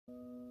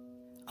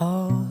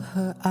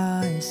her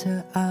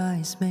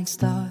eyes make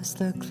stars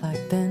look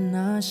like they're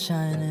not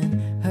shining.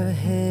 Her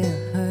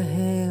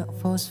hair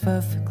falls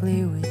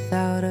perfectly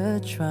without her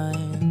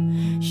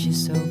trying.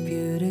 She's so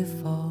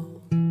beautiful,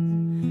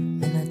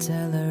 and I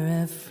tell her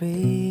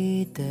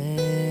every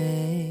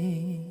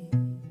day.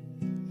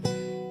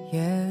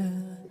 Yeah,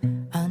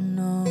 I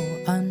know,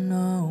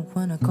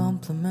 when I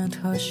compliment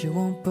her she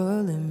won't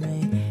bully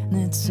me.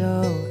 And it's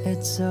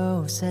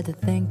so sad to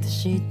think that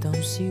she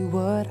don't see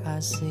what I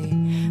see.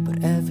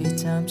 But every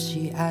time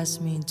she asks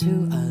me,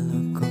 do I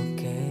look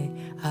okay,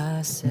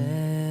 I say,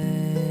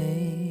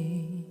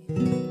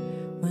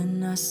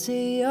 when I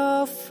see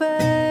your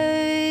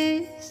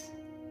face,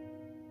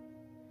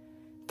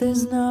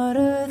 there's not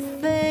a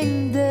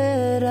thing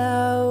that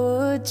I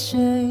would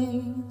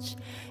change.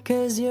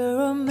 'Cause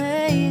you're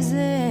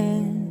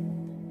amazing,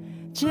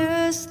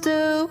 just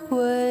the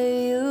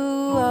way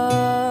you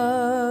are.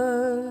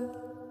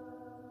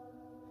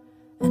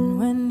 And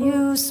when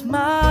you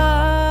smile,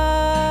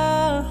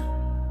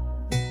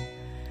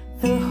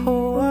 the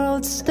whole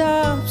world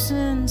stops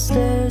and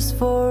stares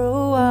for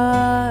a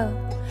while.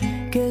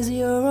 'Cause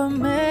you're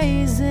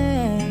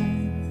amazing,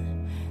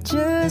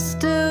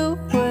 just the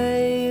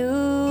way you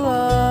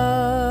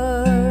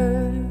are.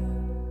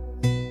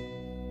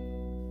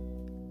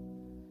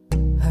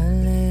 Her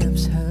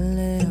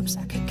lips,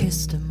 I could kiss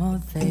them all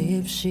day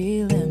if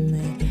she let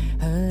me.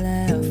 Her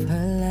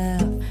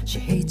laugh, she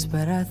hates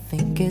but I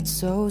think it's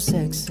so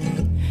sexy.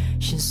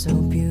 She's so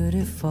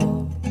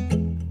beautiful,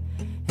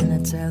 and I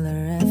tell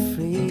her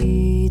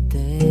every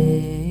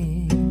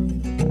day.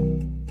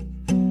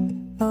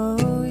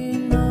 Oh, you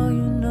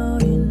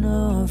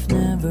know I've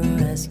never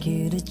asked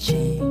you to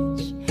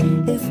change.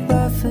 If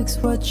perfect's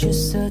what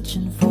you're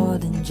searching for,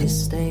 then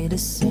just stay the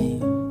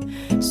same.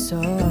 So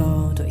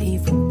don't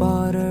even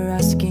bother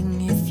asking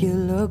if you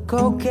look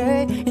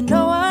okay. You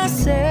know I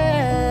say,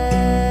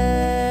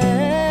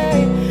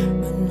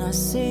 when I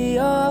see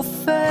your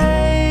face,